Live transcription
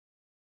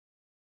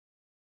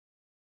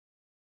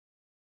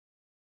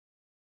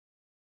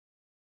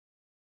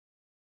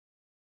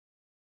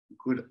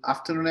Good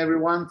afternoon,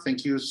 everyone.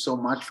 Thank you so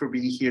much for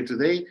being here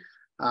today.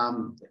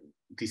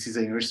 This is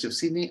the University of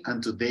Sydney,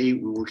 and today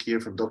we will hear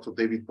from Dr.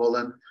 David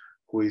Boland,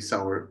 who is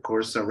our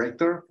course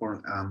director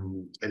for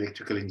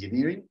electrical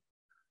engineering.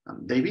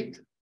 David?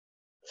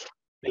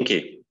 Thank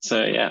you.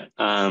 So yeah,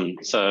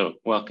 so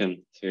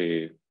welcome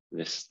to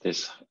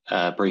this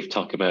brief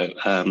talk about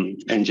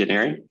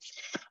engineering.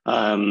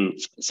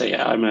 So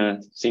yeah, I'm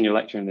a senior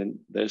lecturer in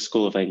the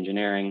School of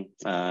Engineering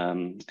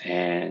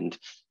and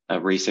a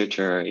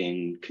researcher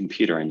in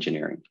computer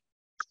engineering.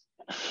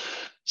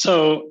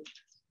 So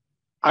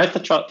I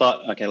thought,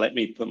 okay, let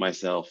me put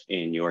myself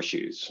in your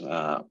shoes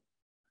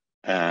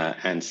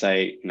and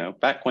say, you know,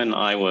 back when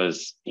I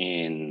was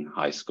in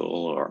high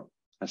school or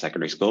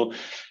secondary school,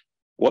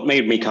 what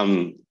made me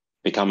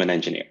become an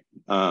engineer?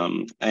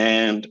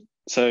 And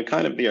so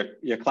kind of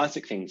your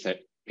classic things that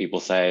people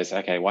say is,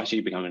 okay, why should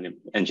you become an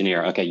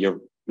engineer? Okay,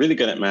 you're really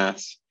good at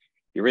maths,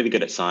 you're really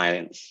good at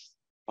science,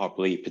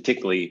 probably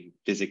particularly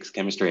physics,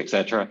 chemistry,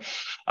 etc.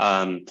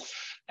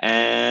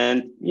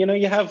 And you know,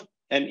 you have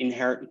an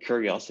inherent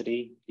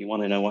curiosity. You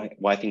want to know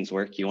why things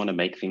work. You want to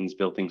make things,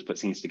 build things, put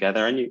things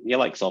together, and you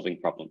like solving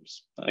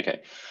problems.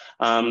 Okay,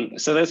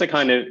 so there's a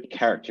kind of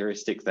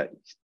characteristic that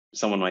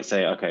someone might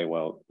say, okay,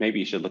 well, maybe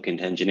you should look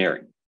into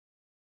engineering.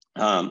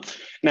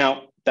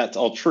 Now, that's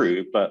all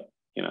true, but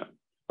you know,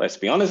 let's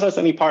be honest, that's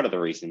only part of the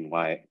reason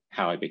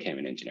how I became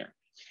an engineer.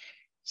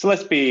 So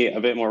let's be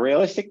a bit more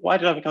realistic. Why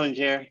did I become an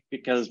engineer?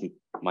 Because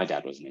my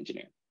dad was an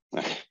engineer.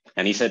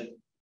 And he said,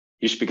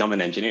 you should become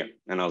an engineer.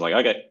 And I was like,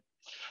 okay.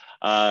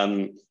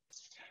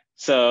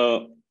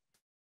 So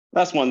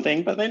that's one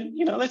thing, but then,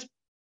 you know, let's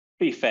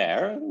be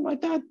fair, my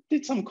dad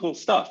did some cool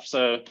stuff.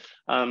 So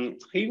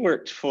he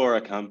worked for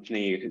a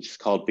company which is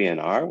called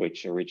B&R,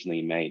 which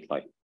originally made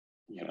like,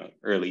 you know,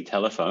 early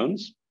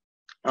telephones.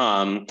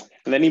 And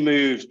then he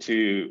moved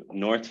to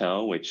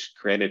Nortel, which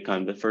created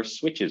kind of the first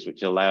switches,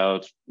 which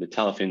allowed the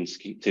telephones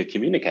to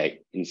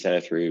communicate instead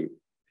of through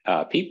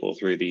people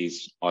through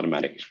these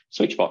automatic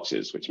switch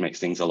boxes, which makes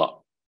things a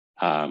lot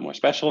more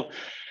special.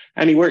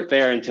 And he worked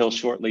there until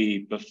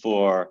shortly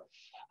before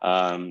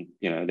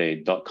you know,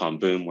 the dot-com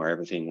boom where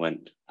everything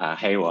went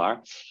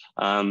haywire.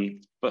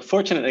 But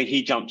fortunately,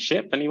 he jumped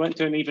ship and he went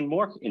to an even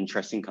more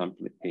interesting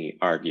company,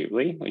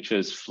 arguably, which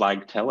was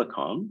Flag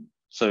Telecom.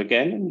 So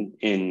again,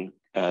 in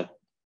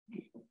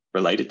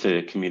related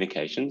to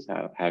communications,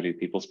 how do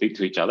people speak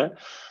to each other?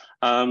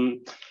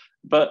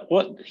 But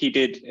what he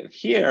did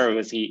here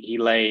was he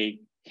laid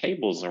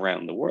cables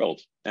around the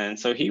world. And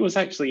so he was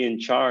actually in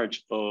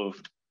charge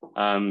of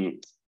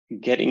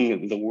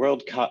getting the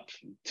World Cup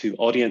to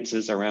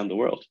audiences around the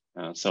world.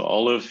 So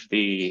all of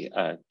the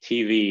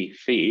TV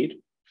feed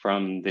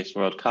from this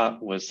World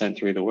Cup was sent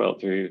through the world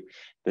through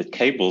the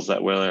cables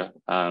that were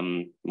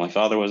my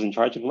father was in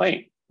charge of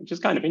laying, which is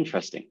kind of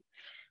interesting.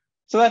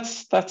 So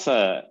that's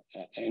an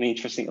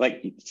interesting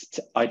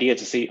idea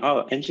to see,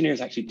 oh,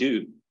 engineers actually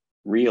do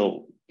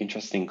real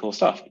interesting, cool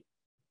stuff.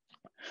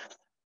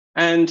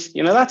 And,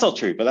 you know, that's all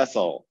true, but that's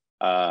all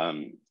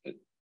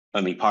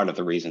only part of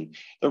the reason.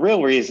 The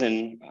real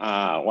reason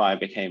why I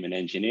became an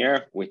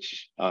engineer,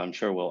 which I'm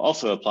sure will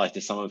also apply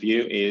to some of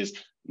you, is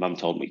mum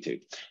told me to.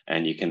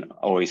 And you can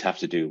always have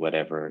to do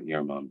whatever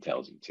your mum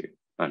tells you to.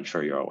 I'm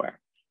sure you're aware.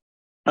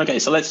 Okay,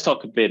 so let's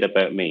talk a bit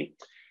about me.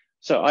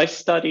 So I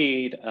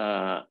studied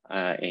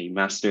a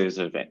Master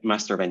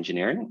of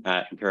Engineering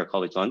at Imperial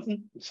College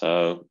London,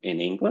 so in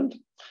England,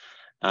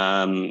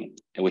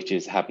 which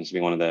happens to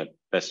be one of the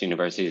best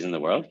universities in the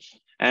world.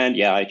 And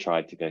yeah, I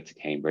tried to go to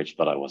Cambridge,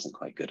 but I wasn't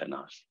quite good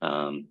enough.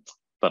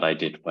 But I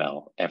did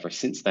well ever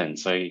since then.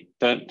 So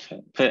don't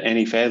put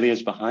any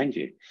failures behind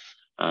you.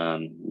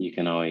 You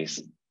can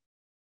always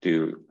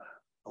do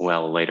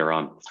well later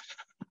on.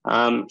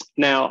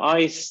 Now,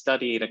 I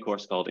studied a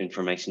course called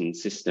Information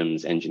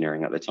Systems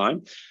Engineering at the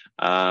time,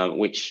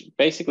 which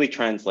basically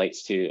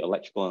translates to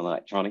electrical and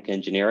electronic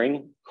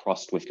engineering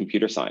crossed with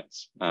computer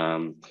science.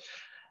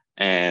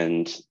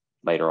 And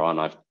later on,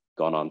 I've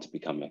gone on to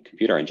become a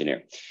computer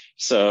engineer.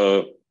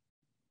 So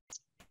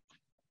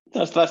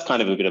that's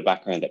kind of a bit of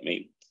background at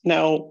me.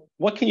 Now,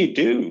 what can you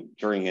do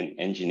during an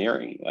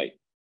engineering? Like,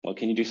 well,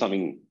 can you do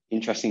something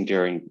interesting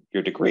during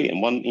your degree?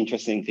 And one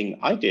interesting thing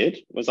I did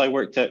was I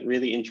worked at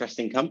really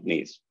interesting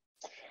companies.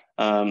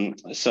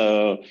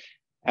 So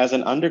as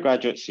an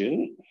undergraduate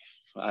student,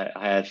 I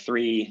had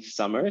 3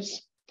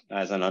 summers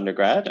as an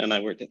undergrad, and I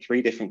worked at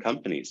 3 different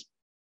companies.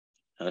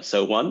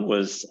 So one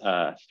was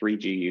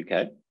 3G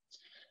UK,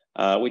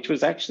 which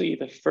was actually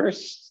the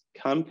first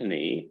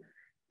company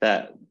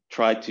that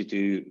tried to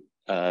do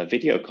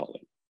video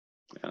calling.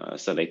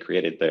 So they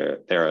created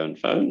their own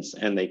phones,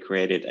 and they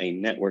created a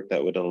network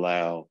that would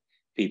allow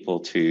people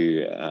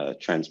to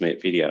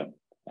transmit video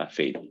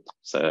feed.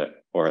 So,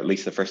 or at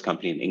least the first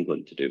company in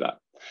England to do that.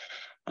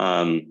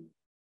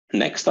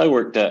 Next, I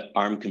worked at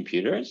ARM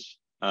Computers,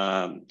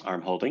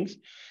 ARM Holdings.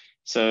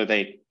 So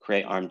they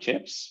create ARM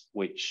chips,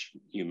 which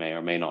you may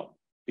or may not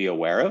be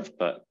aware of,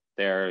 but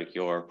they're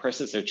your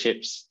processor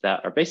chips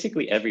that are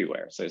basically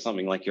everywhere. So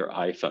something like your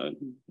iPhone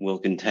will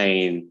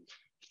contain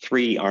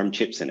 3 ARM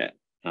chips in it.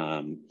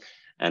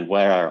 And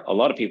where a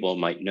lot of people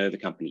might know the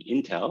company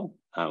Intel,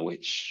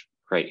 which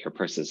create your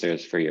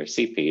processors for your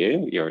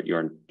CPU,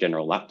 your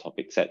general laptop,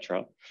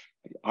 etc.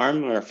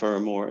 ARM are for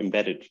more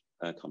embedded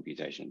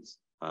computations.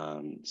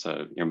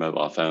 So your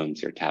mobile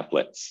phones, your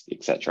tablets,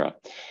 etc.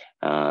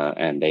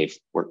 And they've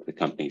worked with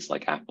companies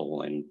like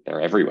Apple, and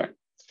they're everywhere.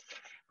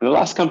 And the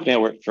last company I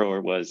worked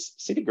for was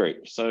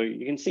Citigroup. So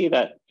you can see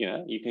that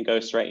you can go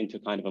straight into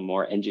kind of a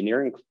more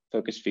engineering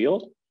focused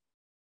field,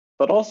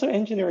 but also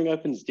engineering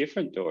opens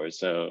different doors.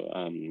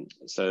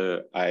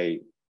 So I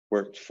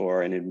worked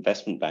for an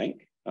investment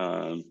bank,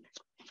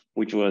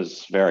 which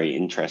was very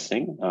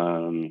interesting.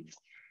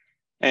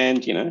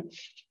 And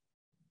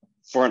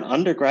for an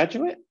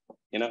undergraduate,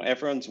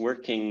 everyone's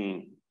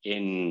working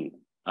in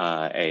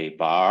a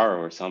bar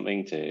or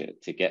something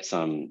to get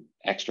some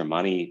extra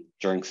money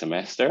during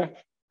semester.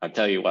 I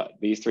tell you what,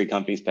 these three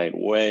companies paid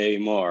way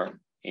more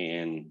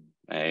in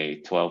a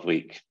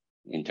 12-week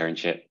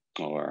internship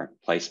or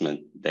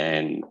placement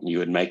than you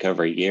would make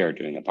over a year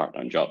doing a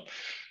part-time job.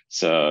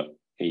 So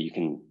you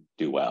can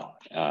do well,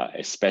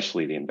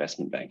 especially the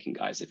investment banking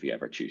guys, if you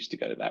ever choose to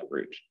go that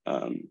route.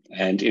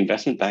 And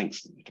investment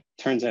banks,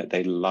 turns out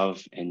they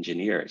love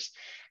engineers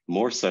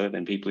more so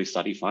than people who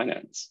study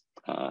finance,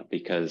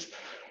 because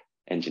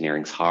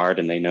engineering's hard,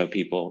 and they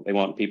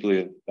want people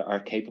who are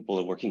capable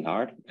of working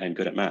hard and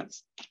good at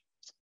maths.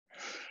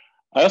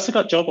 I also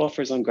got job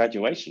offers on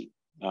graduation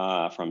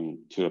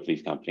from two of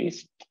these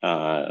companies.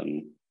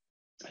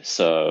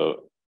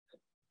 So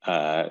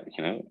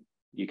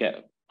you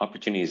get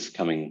opportunities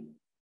coming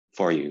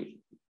for you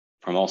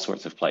from all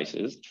sorts of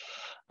places.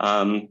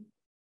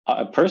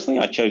 Personally,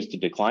 I chose to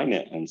decline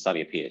it and study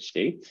a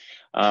PhD.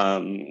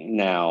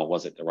 Now,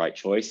 was it the right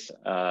choice?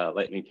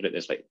 Let me put it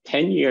this way.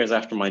 10 years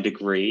after my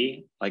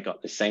degree, I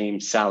got the same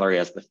salary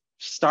as the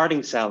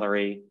starting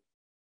salary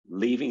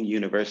leaving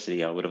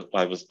university I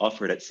was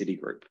offered at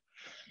Citigroup.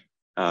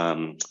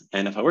 And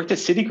if I worked at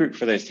Citigroup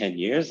for those 10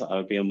 years, I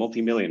would be a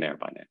multimillionaire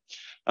by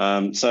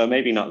now. So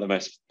maybe not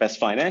the best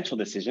financial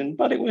decision,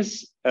 but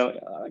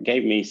it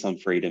gave me some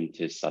freedom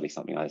to study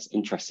something I was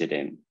interested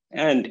in.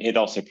 And it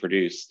also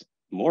produced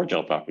more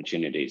job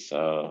opportunities.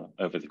 So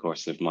over the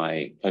course of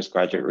my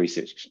postgraduate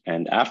research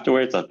and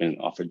afterwards, I've been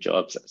offered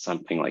jobs at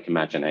something like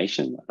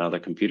Imagination, another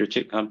computer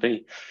chip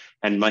company,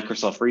 and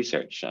Microsoft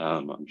Research.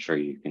 I'm sure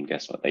you can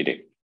guess what they do.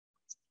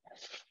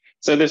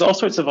 So there's all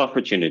sorts of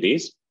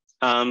opportunities.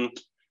 Now,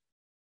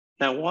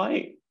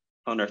 why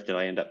on earth did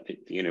I end up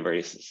at the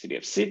University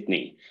of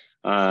Sydney?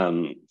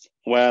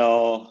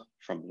 Well,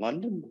 from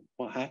London,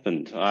 what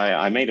happened?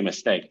 I made a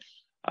mistake.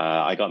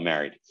 I got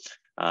married.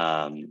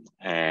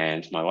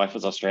 And my wife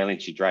was Australian.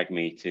 She dragged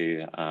me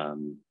to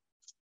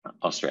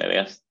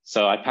Australia.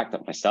 So I packed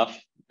up my stuff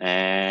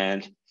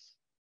and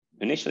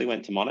initially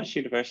went to Monash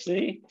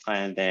University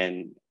and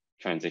then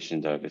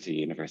transitioned over to the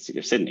University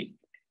of Sydney,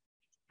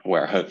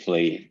 where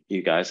hopefully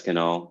you guys can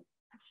all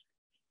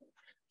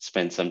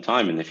spend some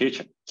time in the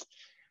future.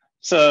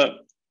 So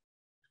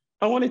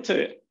I wanted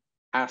to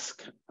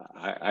ask,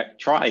 I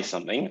try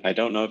something. I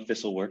don't know if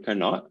this will work or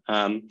not,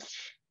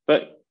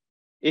 but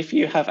if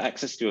you have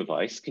access to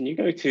advice, can you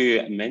go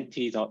to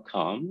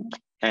menti.com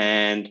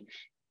and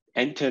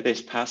enter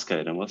this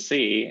passcode, and we'll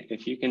see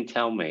if you can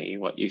tell me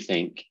what you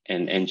think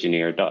an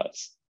engineer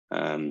does.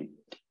 So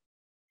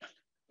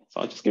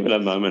I'll just give it a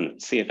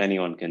moment, see if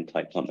anyone can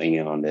type something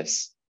in on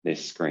this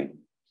screen.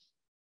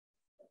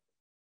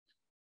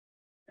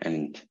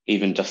 And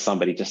even just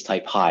somebody just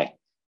type hi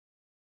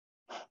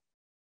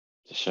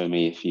to show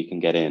me if you can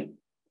get in.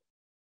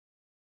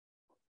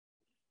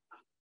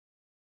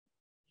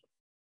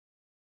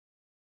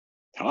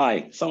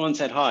 Hi, someone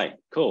said hi,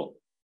 cool.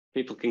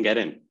 People can get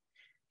in.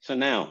 So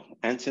now,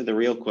 answer the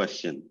real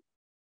question.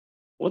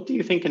 What do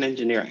you think an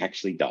engineer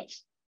actually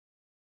does?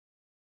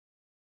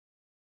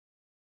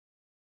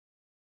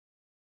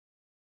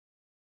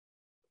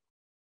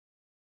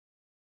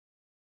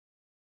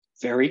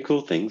 Very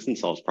cool things and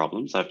solves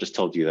problems. I've just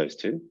told you those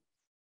two.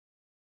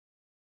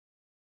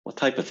 What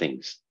type of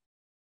things?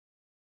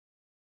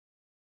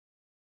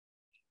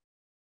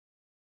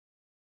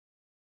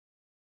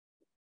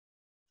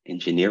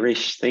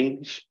 Engineerish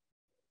things?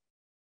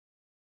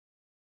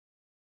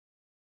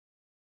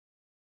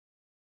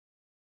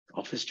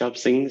 Office job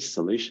things,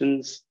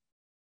 solutions?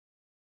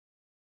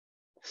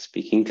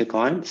 Speaking to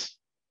clients?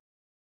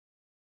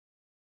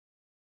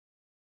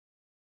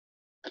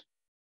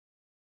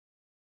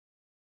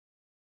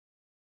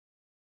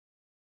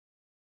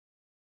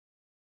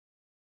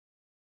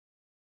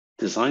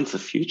 Designs the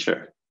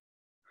future.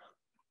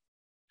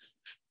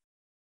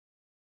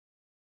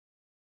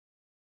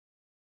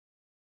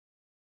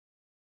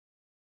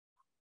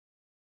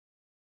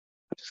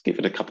 I'll just give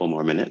it a couple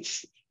more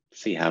minutes,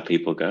 see how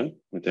people go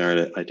with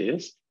their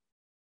ideas.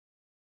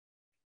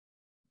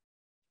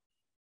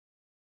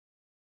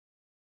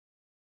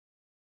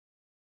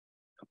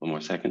 Couple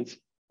more seconds.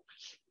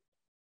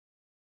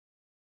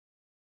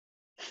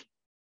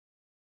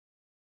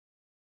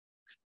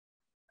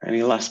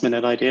 Any last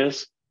minute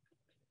ideas?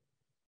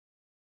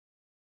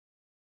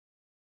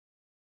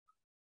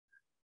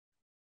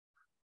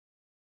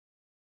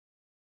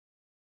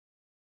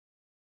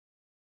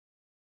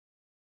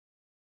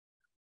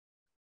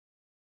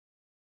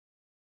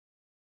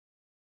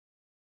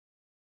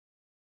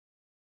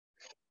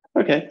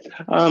 Okay.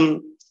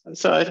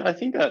 So I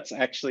think that's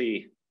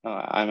actually,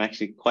 I'm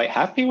actually quite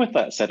happy with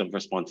that set of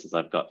responses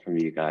I've got from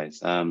you guys.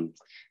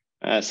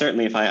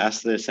 Certainly, if I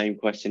asked the same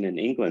question in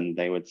England,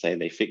 they would say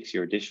they fix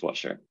your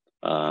dishwasher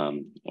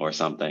or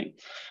something.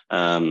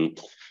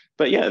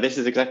 But yeah, this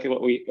is exactly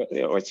what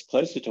or it's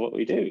closer to what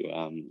we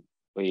do.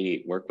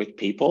 We work with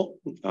people.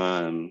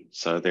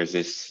 So there's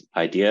this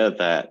idea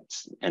that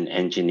an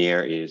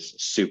engineer is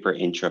super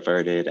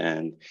introverted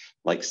and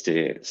likes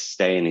to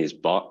stay in his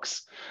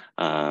box,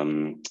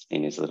 in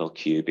his little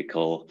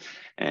cubicle,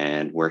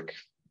 and work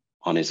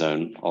on his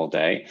own all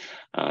day,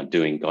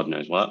 doing God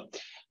knows what.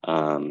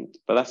 But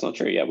that's not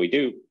true. Yeah, we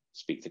do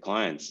speak to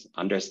clients,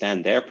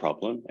 understand their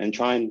problem, and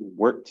try and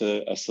work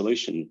to a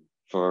solution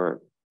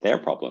for their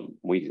problem.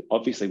 We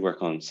obviously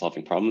work on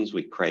solving problems.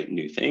 We create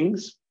new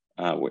things.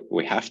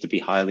 We have to be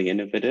highly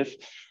innovative.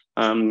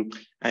 And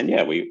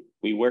yeah, we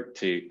work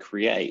to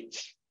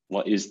create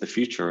what is the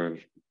future of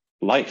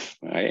life,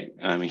 right?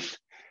 I mean,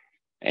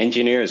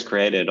 engineers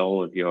created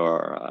all of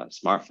your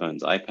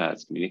smartphones,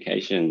 iPads,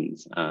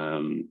 communications,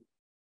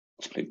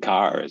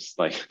 cars,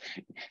 like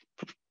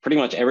pretty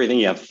much everything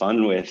you have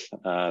fun with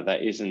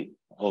that isn't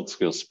old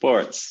school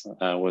sports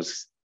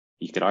was,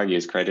 you could argue,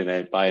 is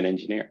created by an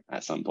engineer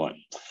at some point.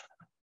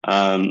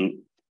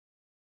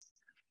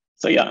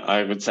 So yeah,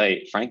 I would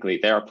say, frankly,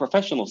 they're a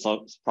professional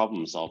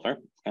problem solver.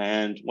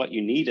 And what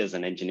you need as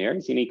an engineer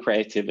is you need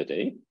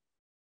creativity.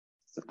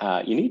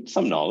 You need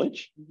some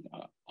knowledge,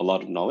 a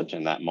lot of knowledge,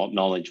 and that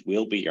knowledge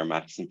will be your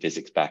maths and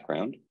physics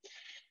background.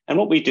 And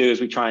what we do is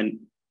we try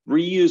and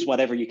reuse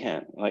whatever you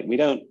can. Like, we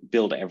don't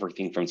build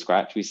everything from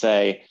scratch. We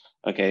say,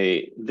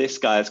 okay, this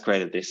guy's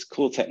created this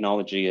cool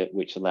technology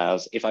which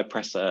allows, if I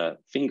press a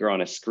finger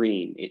on a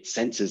screen, it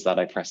senses that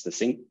I press the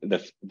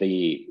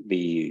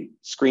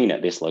screen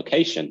at this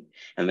location.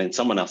 And then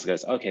someone else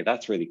goes, okay,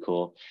 that's really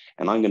cool,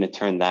 and I'm going to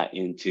turn that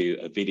into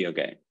a video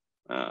game.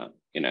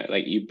 You know,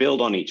 like, you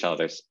build on each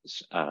other's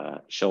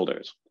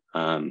shoulders.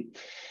 And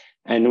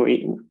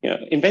we, you know,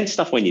 invent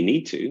stuff when you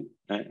need to,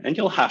 and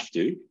you'll have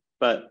to.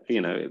 But you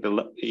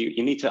know,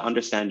 you need to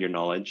understand your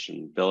knowledge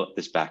and build up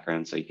this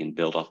background so you can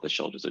build off the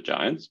shoulders of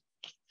giants.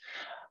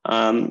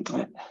 And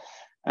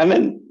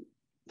then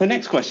the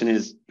next question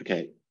is,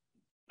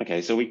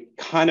 okay, so we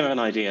kind of have an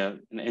idea,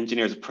 an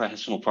engineer is a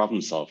professional problem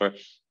solver.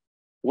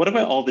 What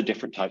about all the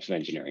different types of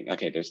engineering?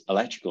 Okay, there's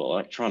electrical,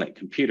 electronic,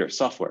 computer,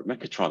 software,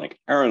 mechatronic,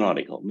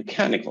 aeronautical,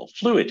 mechanical,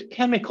 fluid,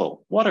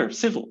 chemical, water,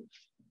 civil,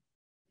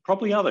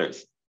 probably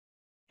others.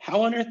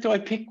 How on earth do I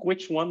pick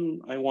which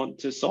one I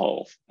want to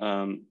solve?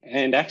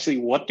 And actually,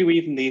 what do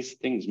even these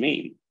things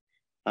mean?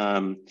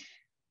 And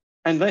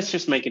let's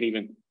just make it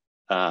even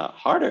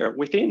harder.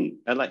 Within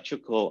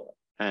electrical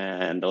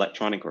and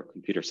electronic or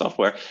computer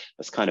software,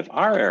 that's kind of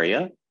our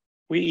area,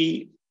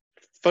 we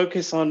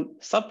focus on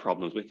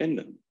sub-problems within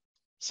them.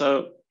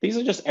 So these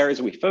are just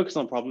areas where we focus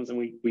on problems, and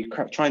we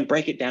try and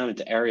break it down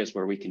into areas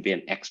where we can be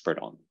an expert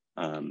on,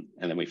 and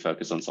then we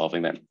focus on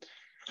solving them.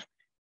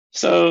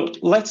 So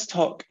let's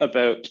talk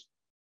about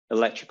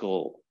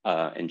electrical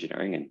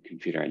engineering and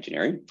computer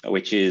engineering,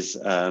 which is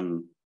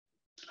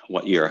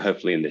what you're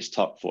hopefully in this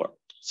talk for.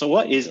 So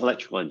what is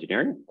electrical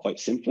engineering? Quite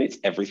simply, it's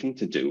everything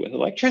to do with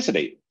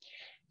electricity.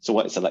 So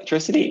what is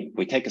electricity?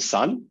 We take a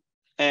sun,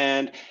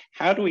 and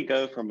how do we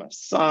go from a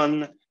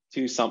sun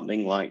to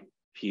something like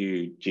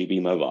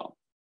PUGB mobile,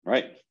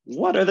 right?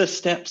 What are the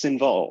steps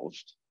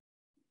involved?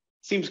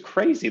 Seems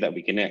crazy that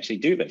we can actually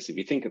do this if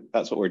you think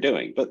that's what we're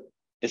doing, but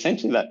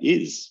essentially that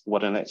is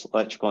what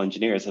electrical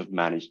engineers have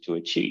managed to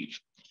achieve.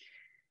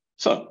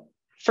 So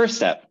first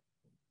step,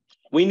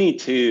 we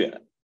need to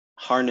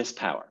harness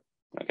power,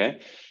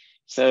 okay?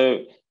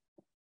 So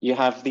you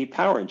have the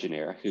power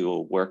engineer who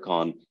will work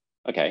on,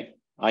 okay,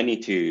 I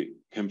need to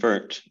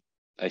convert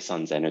a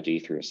sun's energy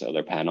through a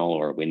solar panel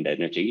or wind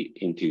energy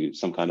into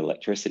some kind of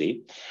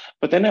electricity.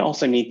 But then I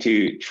also need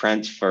to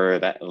transfer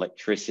that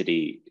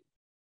electricity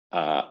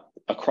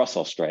across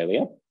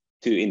Australia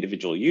to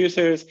individual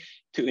users,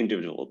 to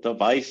individual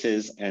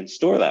devices, and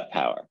store that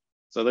power.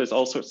 So there's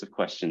all sorts of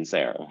questions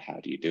there. How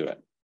do you do it?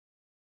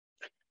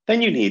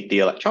 Then you need the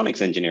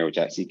electronics engineer, which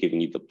is actually giving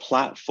you the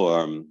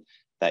platform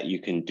that you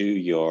can do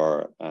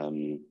your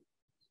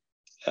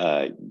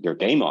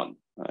game on.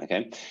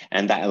 Okay,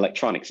 and that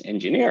electronics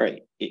engineer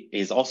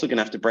is also going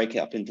to have to break it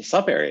up into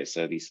sub areas.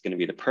 So he's going to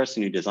be the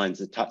person who designs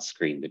the touch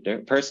screen, the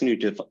person who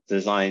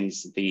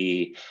designs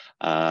the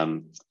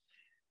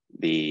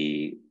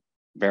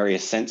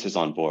various sensors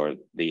on board,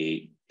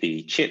 the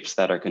chips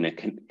that are going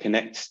to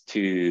connect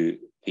to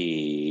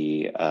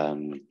the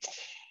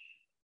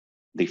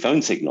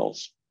phone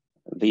signals,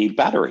 the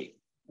battery,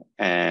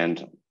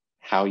 and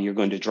how you're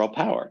going to draw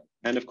power,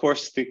 and of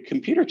course the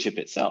computer chip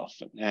itself.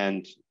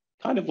 And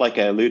kind of like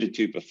I alluded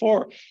to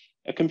before,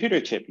 a computer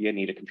chip, you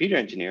need a computer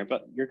engineer,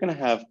 but you're going to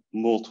have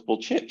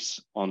multiple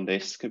chips on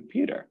this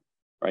computer,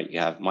 right?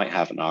 You might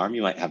have an ARM,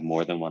 you might have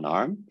more than one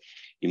ARM,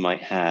 you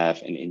might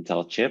have an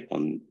Intel chip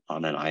on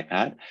an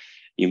iPad,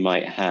 you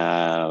might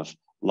have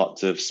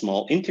lots of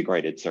small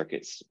integrated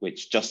circuits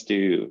which just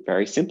do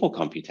very simple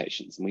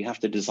computations, and we have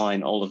to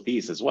design all of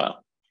these as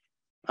well.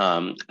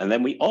 And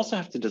then we also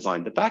have to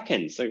design the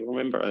backend. So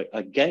remember,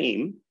 a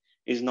game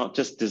is not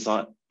just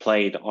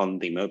played on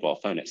the mobile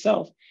phone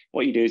itself.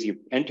 What you do is you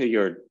enter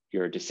your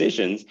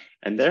decisions,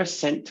 and they're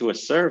sent to a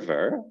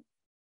server,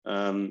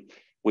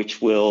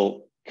 which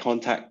will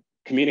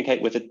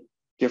communicate with a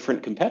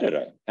different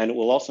competitor. And it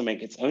will also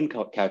make its own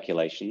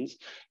calculations,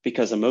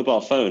 because a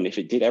mobile phone, if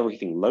it did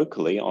everything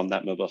locally on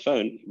that mobile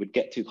phone, it would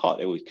get too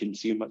hot. It would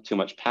consume too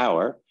much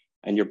power,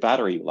 and your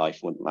battery life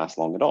wouldn't last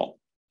long at all.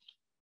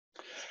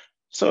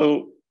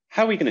 So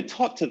how are we going to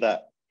talk to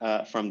that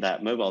from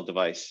that mobile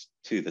device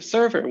to the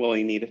server? Well,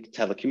 you need a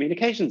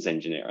telecommunications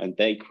engineer, and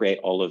they create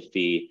all of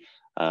the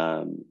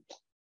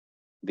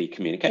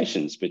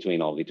communications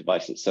between all the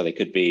devices. So they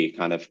could be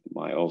kind of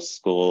my old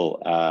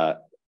school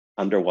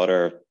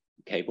underwater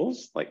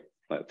cables, like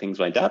things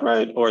my dad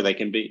wrote, or they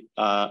can be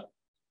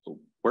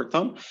worked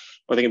on,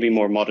 or they can be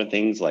more modern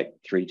things like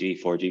 3G,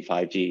 4G,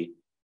 5G,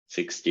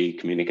 6G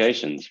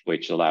communications,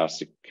 which allow us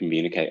to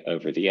communicate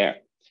over the air.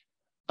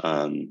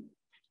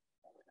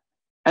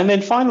 And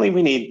then finally,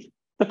 we need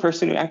the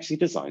person who actually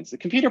designs the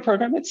computer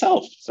program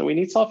itself. So we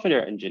need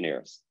software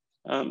engineers.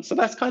 So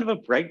that's kind of a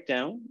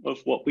breakdown of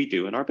what we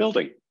do in our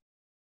building.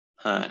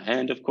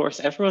 And of course,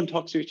 everyone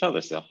talks to each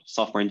other. So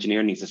software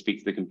engineer needs to speak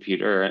to the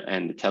computer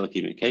and the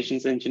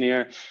telecommunications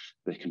engineer.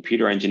 The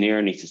computer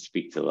engineer needs to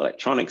speak to the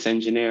electronics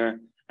engineer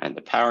and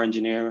the power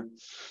engineer.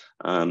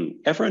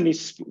 Everyone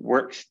needs to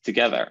work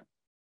together.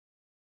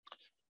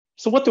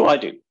 So what do?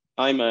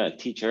 I'm a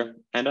teacher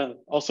and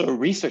also a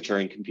researcher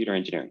in computer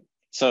engineering.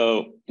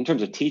 So in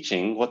terms of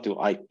teaching, what do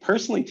I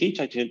personally teach?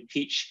 I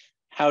teach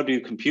how do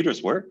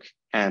computers work,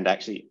 and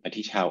actually I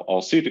teach how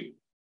all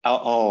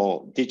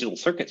digital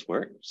circuits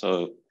work.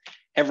 So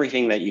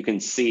everything that you can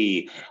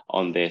see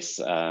on this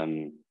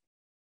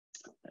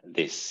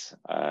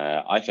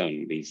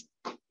iPhone, these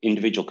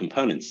individual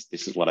components,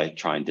 this is what I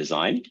try and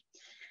design.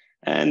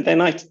 And then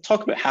I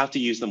talk about how to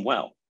use them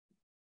well.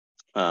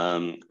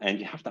 And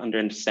you have to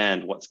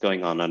understand what's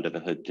going on under the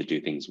hood to do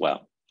things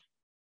well.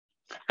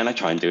 And I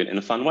try and do it in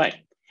a fun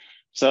way.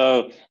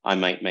 So I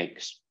might make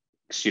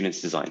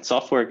students design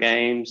software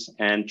games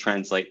and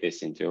translate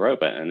this into a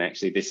robot. And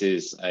actually, this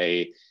is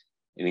an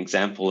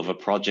example of a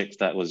project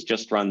that was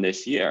just run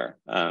this year.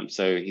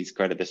 So he's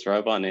created this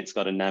robot, and it's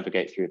got to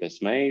navigate through this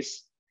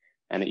maze,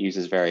 and it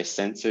uses various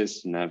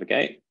sensors to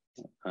navigate.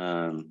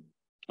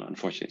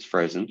 Unfortunately, it's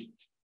frozen.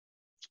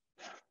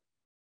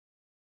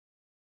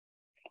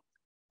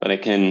 But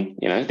it can,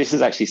 this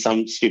is actually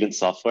some student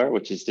software,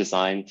 which is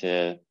designed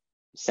to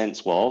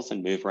sense walls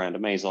and move around a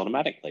maze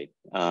automatically.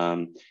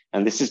 And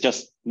this is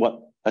just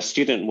what a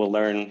student will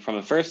learn from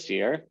a first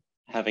year,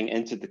 having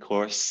entered the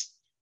course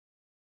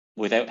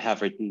without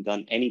having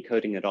done any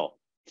coding at all,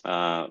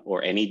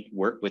 or any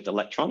work with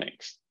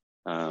electronics.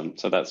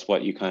 So that's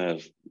what you kind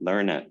of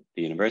learn at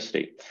the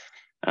university.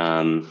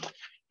 Then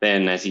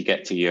as you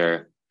get to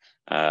your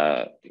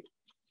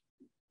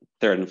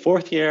third and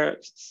fourth year,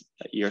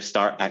 you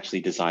start actually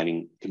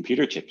designing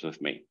computer chips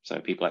with me. So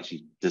people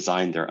actually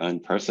design their own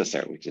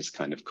processor, which is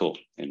kind of cool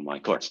in my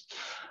course.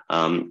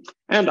 And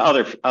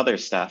other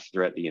staff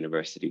throughout the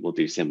university will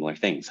do similar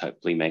things,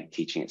 hopefully make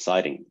teaching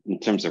exciting. In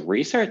terms of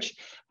research,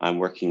 I'm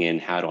working in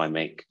how do I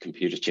make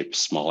computer chips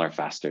smaller,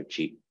 faster,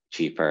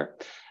 cheaper.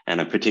 And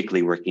I'm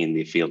particularly working in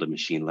the field of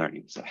machine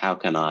learning. So how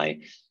can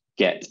I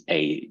get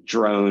a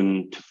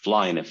drone to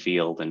fly in a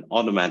field and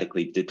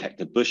automatically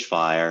detect a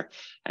bushfire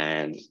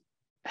and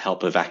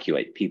help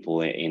evacuate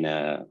people in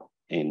an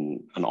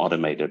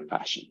automated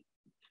fashion.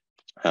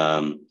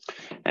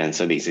 And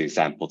so these are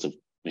examples of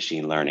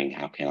machine learning.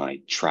 How can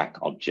I track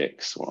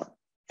objects or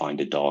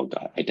find a dog,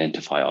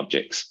 identify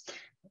objects?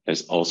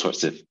 There's all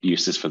sorts of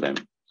uses for them.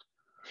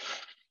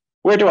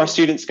 Where do our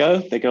students go?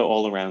 They go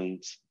all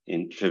around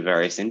into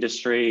various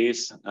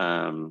industries.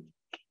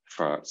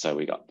 So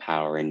we got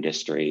power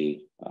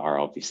industry are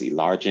obviously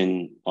large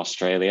in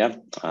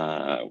Australia.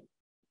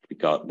 We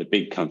got the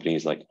big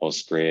companies like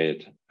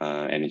Ausgrid,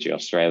 Energy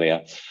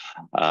Australia.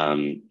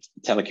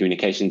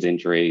 Telecommunications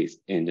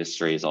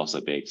industry is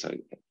also big. So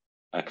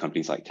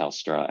companies like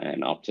Telstra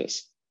and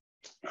Optus.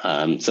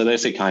 So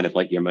those are kind of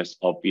like your most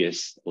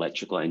obvious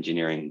electrical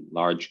engineering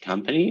large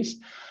companies.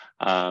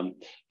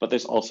 But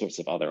there's all sorts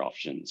of other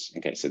options.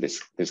 Okay, so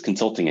there's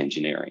consulting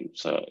engineering.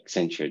 So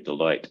Accenture,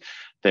 Deloitte.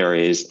 There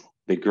is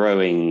the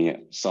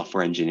growing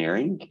software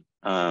engineering,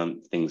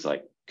 things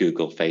like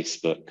Google,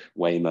 Facebook,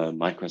 Waymo,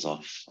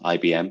 Microsoft,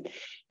 IBM,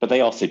 but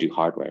they also do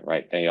hardware,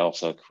 right? They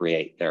also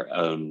create their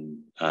own,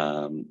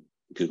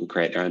 Google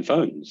create their own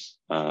phones.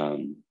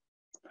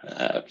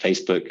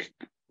 Facebook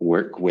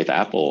work with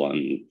Apple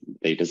and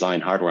they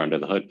design hardware under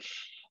the hood.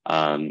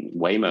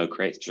 Waymo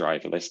creates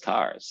driverless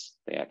cars.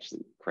 They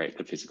actually create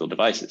the physical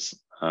devices.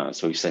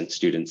 So we've sent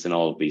students in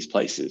all of these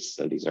places.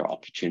 So these are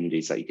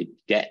opportunities that you could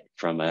get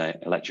from an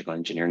electrical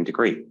engineering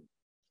degree.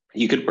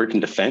 You could work in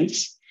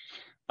defense.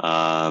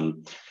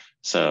 And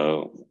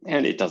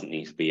it doesn't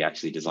need to be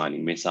actually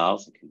designing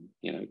missiles. It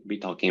can, be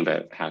talking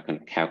about how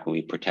can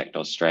we protect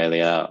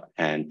Australia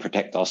and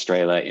protect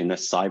Australia in a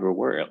cyber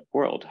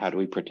world? How do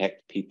we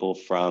protect people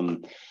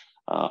from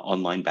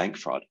online bank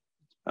fraud.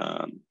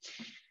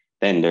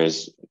 Then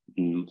there's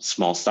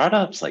small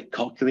startups like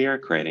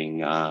Cochlear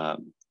creating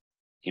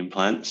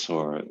implants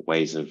or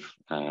ways of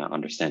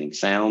understanding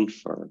sound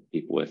for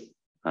people with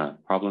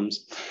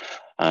problems.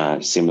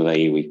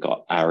 Similarly, we've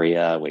got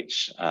ARIA,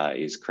 which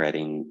is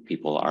creating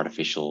people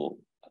artificial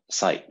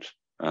sight,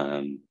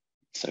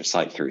 so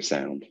sight through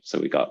sound. So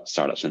we got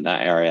startups in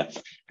that area.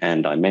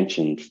 And I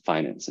mentioned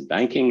finance and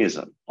banking is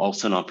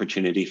also an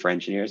opportunity for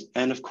engineers.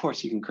 And of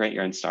course, you can create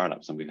your own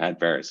startups. And we've had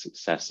various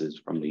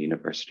successes from the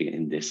university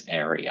in this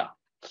area.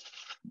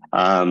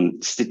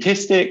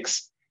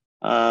 Statistics,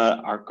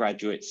 our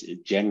graduates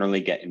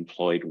generally get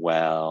employed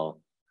well.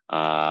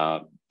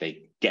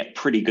 They get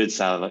pretty good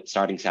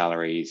starting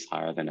salaries,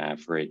 higher than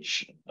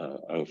average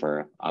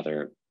over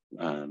other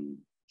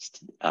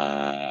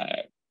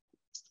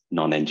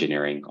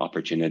non-engineering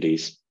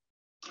opportunities.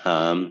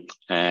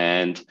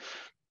 And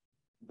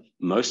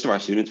most of our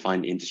students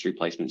find industry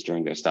placements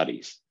during their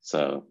studies.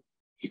 So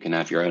you can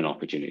have your own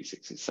opportunities.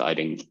 It's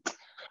exciting.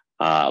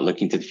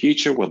 Looking to the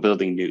future, we're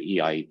building new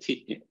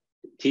EIT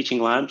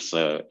teaching labs.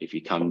 So if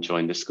you come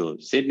join the School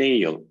of Sydney,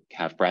 you'll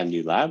have brand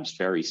new labs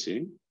very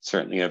soon,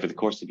 certainly over the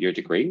course of your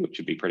degree, which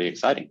would be pretty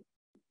exciting.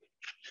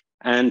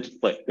 And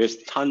look, there's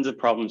tons of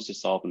problems to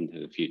solve into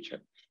the future.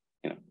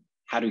 You know,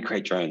 how do we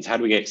create drones? How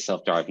do we get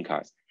self-driving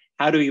cars?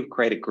 How do you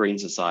create a green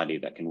society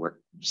that can work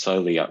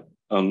solely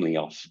only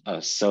off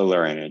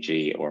solar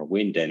energy or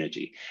wind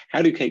energy?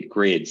 How do you create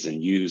grids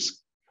and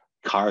use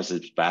cars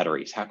as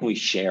batteries? How can we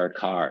share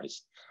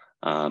cars?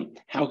 How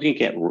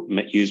can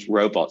we use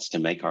robots to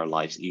make our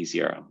lives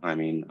easier? I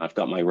mean, I've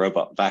got my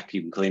robot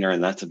vacuum cleaner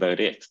and that's about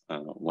it.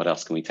 What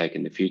else can we take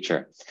in the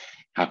future?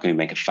 How can we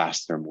make it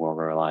faster, more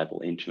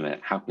reliable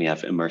internet? How can we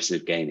have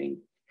immersive gaming?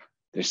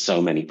 There's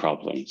so many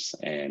problems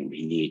and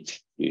we need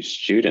new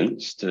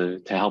students to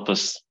help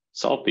us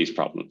solve these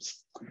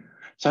problems.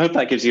 So I hope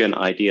that gives you an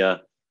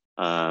idea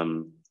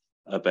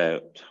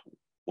about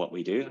what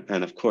we do.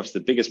 And of course,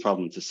 the biggest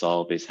problem to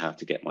solve is how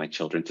to get my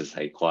children to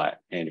stay quiet.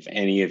 And if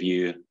any of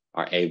you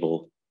are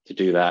able to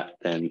do that,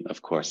 then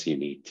of course you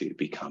need to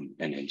become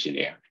an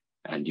engineer.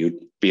 And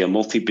you'd be a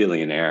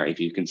multi-billionaire if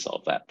you can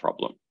solve that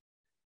problem.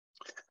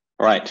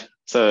 All right,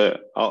 so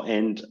I'll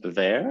end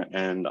there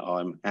and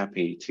I'm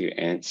happy to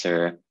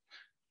answer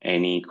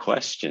any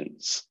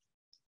questions.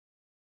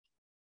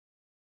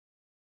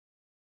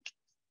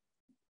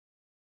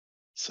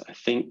 So I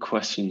think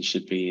questions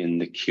should be in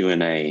the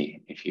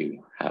Q&A if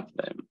you have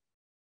them.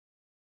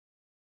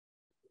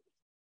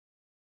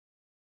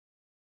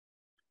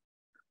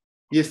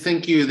 Yes,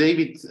 thank you,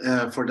 David,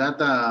 for that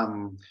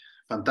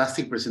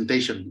fantastic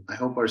presentation. I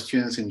hope our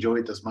students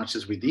enjoyed as much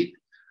as we did.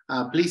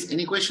 Please,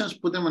 any questions,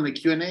 put them on the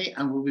Q&A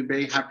and we'll be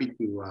very happy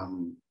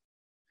to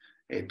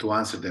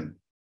answer them.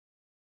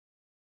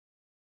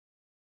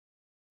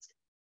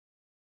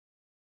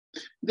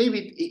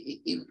 David,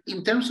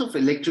 in terms of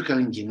electrical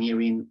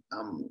engineering,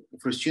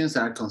 for students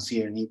that are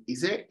considering it,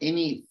 is there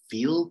any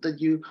field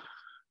that you,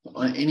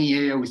 or any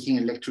area within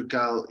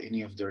electrical,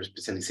 any of their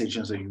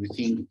specializations that you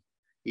think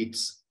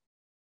it's,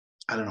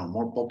 I don't know,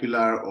 more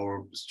popular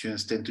or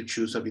students tend to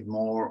choose a bit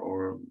more,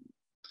 or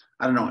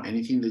I don't know,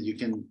 anything that you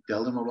can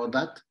tell them about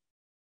that?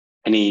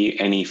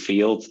 Any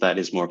field that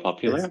is more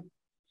popular?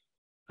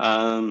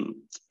 Yes.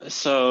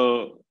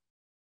 So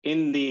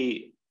in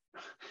the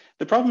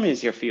problem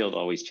is your field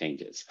always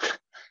changes.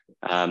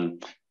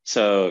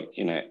 So,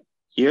 you know,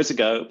 years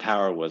ago,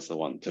 power was the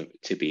one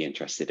to be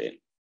interested in.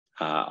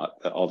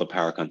 All the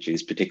power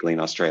countries, particularly in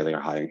Australia,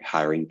 are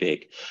hiring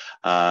big.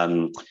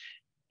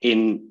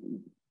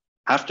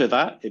 After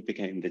that, it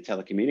became the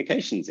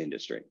telecommunications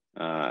industry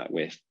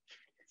with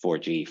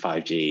 4G,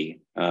 5G,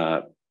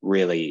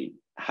 really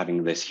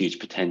having this huge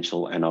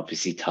potential, and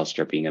obviously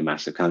Telstra being a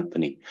massive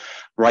company.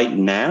 Right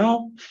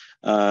now,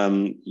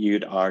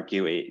 you'd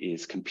argue it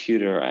is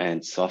computer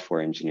and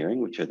software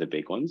engineering, which are the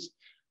big ones.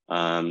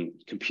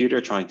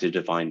 Computer trying to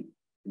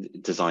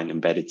design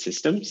embedded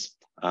systems.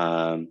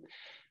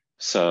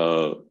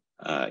 So,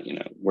 you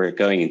know, we're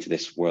going into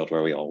this world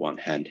where we all want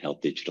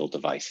handheld digital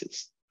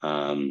devices.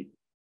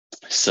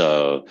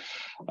 So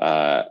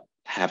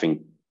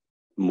having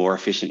more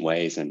efficient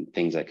ways and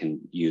things that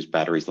can use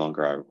batteries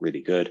longer are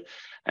really good.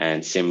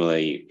 And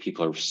similarly,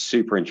 people are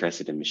super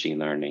interested in machine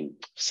learning.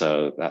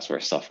 So that's where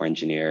software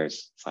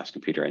engineers /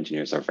 computer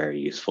engineers are very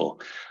useful.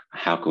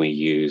 How can we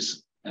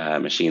use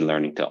machine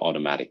learning to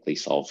automatically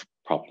solve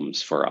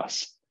problems for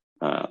us?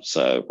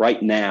 So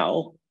right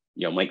now,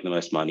 you'll make the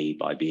most money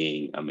by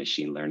being a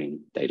machine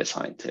learning data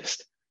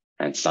scientist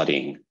and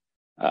studying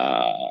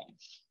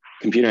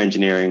computer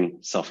engineering,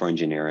 software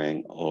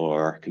engineering,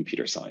 or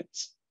computer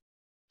science.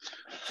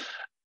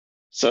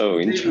 So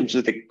in terms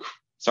of the,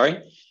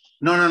 sorry?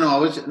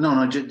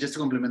 No, just to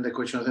complement the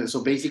question.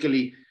 So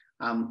basically,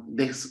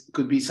 this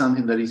could be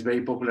something that is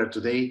very popular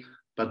today,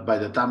 but by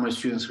the time our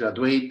students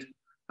graduate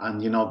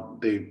and, you know,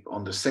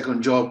 on the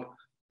second job,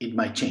 it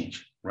might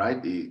change,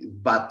 right?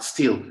 But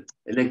still,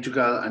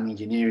 electrical and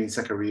engineering is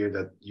a career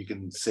that you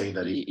can say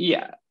that it.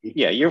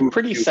 Yeah, you're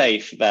pretty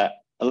safe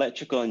that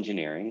electrical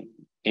engineering,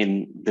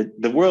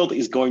 the world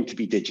is going to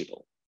be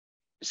digital.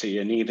 So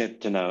you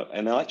need to know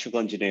an electrical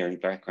engineering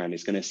background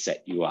is going to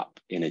set you up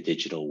in a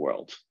digital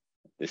world.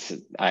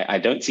 I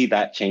don't see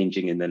that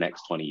changing in the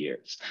next 20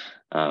 years.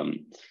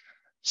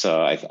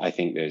 So I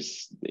think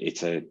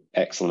it's an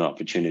excellent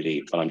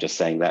opportunity, but I'm just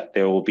saying that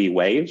there will be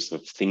waves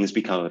of things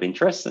become of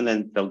interest and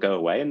then they'll go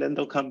away and then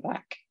they'll come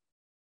back.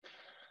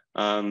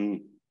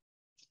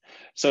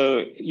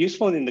 So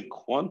useful in the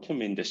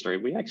quantum industry,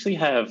 we actually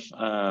have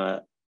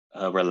a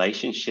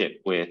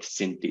relationship with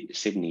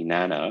Sydney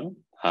Nano,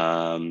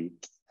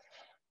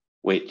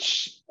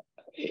 which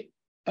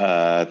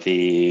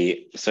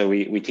so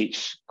we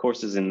teach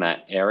courses in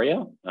that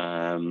area,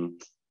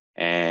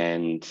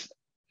 and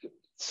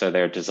so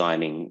they're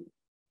designing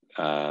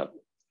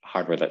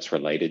hardware that's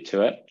related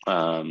to it,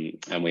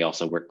 and we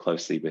also work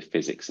closely with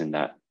physics in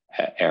that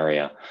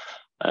area.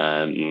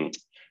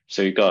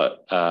 So you've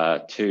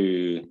got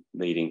two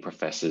leading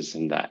professors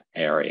in that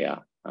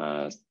area,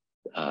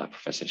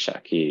 Professor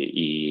Shaki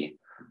Yi,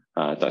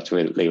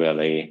 Dr. Liwei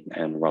Li,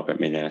 and Robert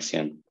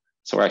Minasian.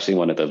 So we're actually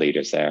one of the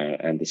leaders there,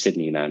 and the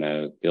Sydney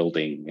Nano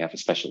building, we have a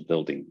special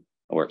building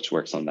which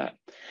works on that.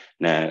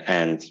 Now,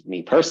 and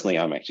me personally,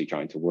 I'm actually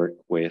trying to work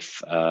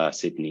with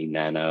Sydney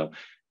Nano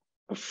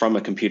from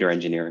a computer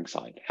engineering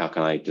side. How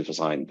can I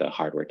design the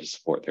hardware to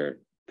support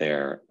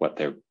what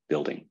they're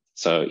building?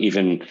 So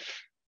even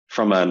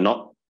from a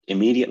not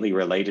immediately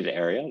related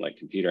area like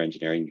computer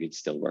engineering, you could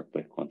still work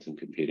with quantum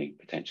computing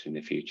potentially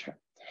in the future.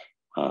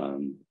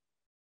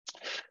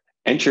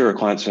 Entry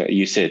requirements,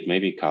 you said,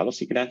 maybe Carlos,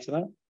 you could answer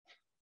that?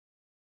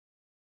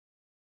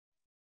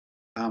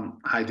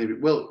 Hi,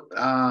 David. Well,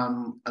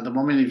 at the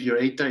moment, if your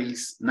ATAR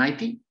is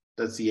 90,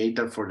 that's the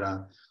ATAR for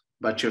the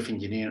Bachelor of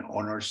Engineering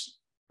honors,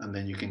 and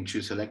then you can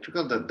choose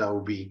electrical. That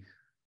will be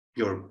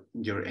your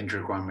entry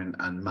requirement,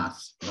 and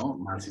math. No,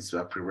 math is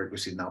a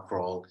prerequisite now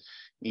for all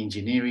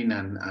engineering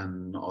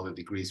and other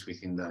degrees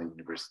within the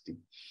university.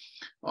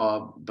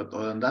 But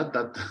other than that,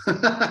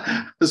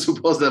 I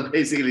suppose that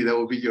basically that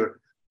will be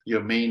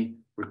your main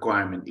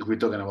requirement if we're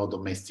talking about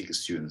domestic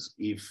students.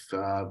 If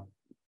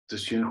the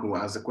student who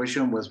asked the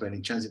question was by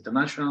any chance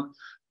international,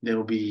 they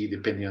will be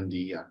depending on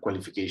the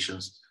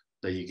qualifications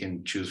that you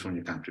can choose from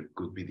your country.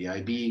 Could be the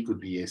IB, could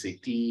be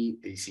SAT,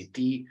 ACT,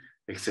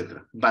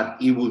 etc. But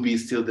it will be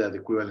still the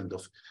equivalent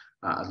of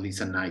at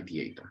least a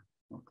 98.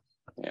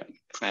 Yeah,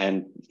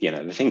 and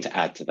the thing to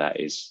add to that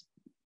is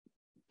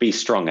be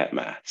strong at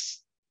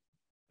maths.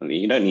 I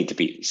mean, you don't need to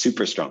be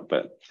super strong,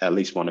 but at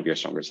least one of your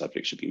stronger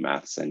subjects should be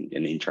maths, and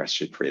interest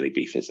should really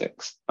be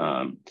physics.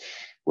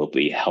 Will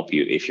help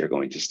you if you're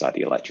going to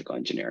study electrical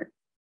engineering.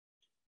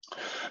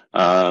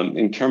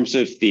 In terms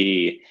of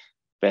the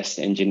best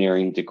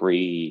engineering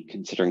degree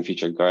considering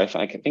future growth,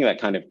 I think that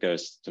kind of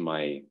goes to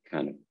my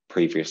kind of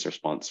previous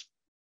response.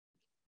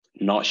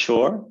 Not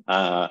sure,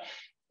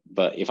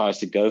 but if I was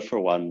to go for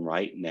one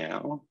right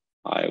now,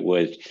 I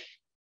would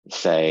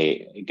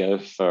say go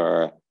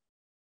for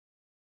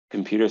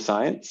computer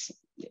science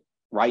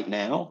right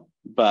now,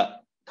 but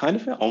kind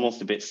of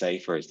almost a bit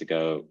safer is to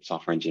go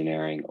software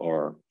engineering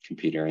or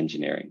computer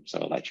engineering, so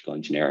electrical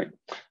engineering.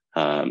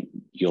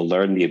 You'll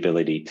learn the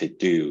ability to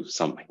do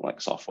something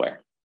like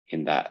software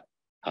in that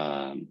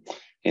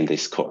in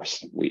this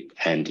course.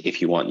 And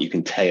if you want, you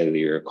can tailor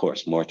your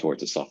course more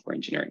towards a software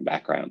engineering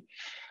background,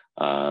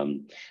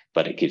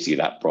 but it gives you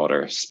that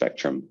broader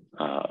spectrum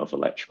of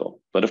electrical.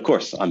 But of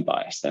course, I'm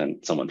biased,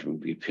 and someone from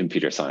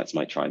computer science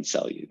might try and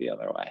sell you the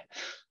other way.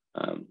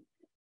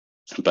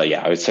 But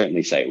yeah, I would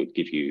certainly say it would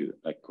give you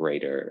a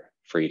greater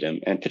freedom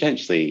and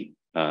potentially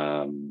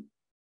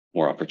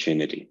more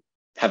opportunity.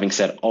 Having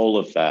said all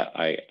of that,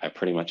 I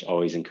pretty much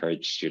always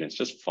encourage students,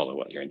 just follow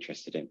what you're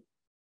interested in.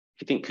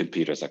 If you think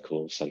computers are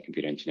cool, study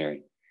computer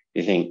engineering.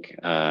 If you think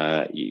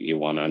you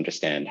want to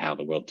understand how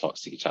the world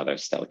talks to each other,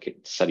 study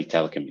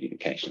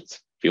telecommunications.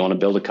 If you want to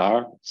build a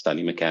car,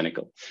 study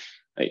mechanical.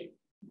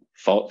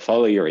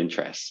 Follow your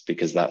interests,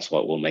 because that's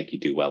what will make you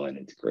do well in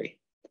a degree.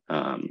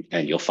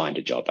 And you'll find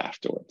a job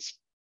afterwards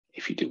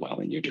if you do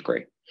well in your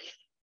degree.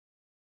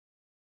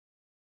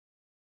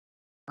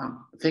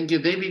 Thank you,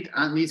 David.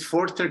 And it's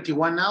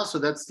 4:31 now, so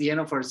that's the end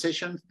of our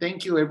session.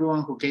 Thank you,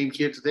 everyone who came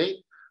here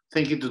today.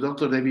 Thank you to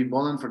Dr. David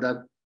Boland for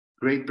that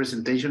great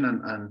presentation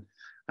and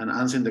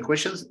answering the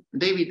questions.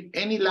 David,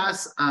 any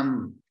last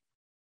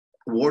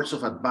words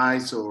of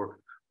advice or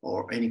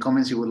any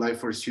comments you would like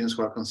for students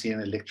who are considering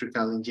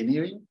electrical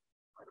engineering?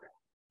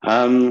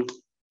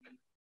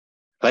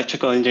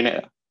 Electrical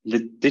engineering, the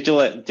digital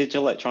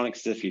electronics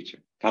is the future.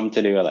 Come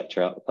to do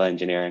electrical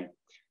engineering.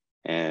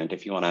 And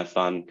if you want to have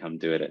fun, come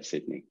do it at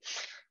Sydney.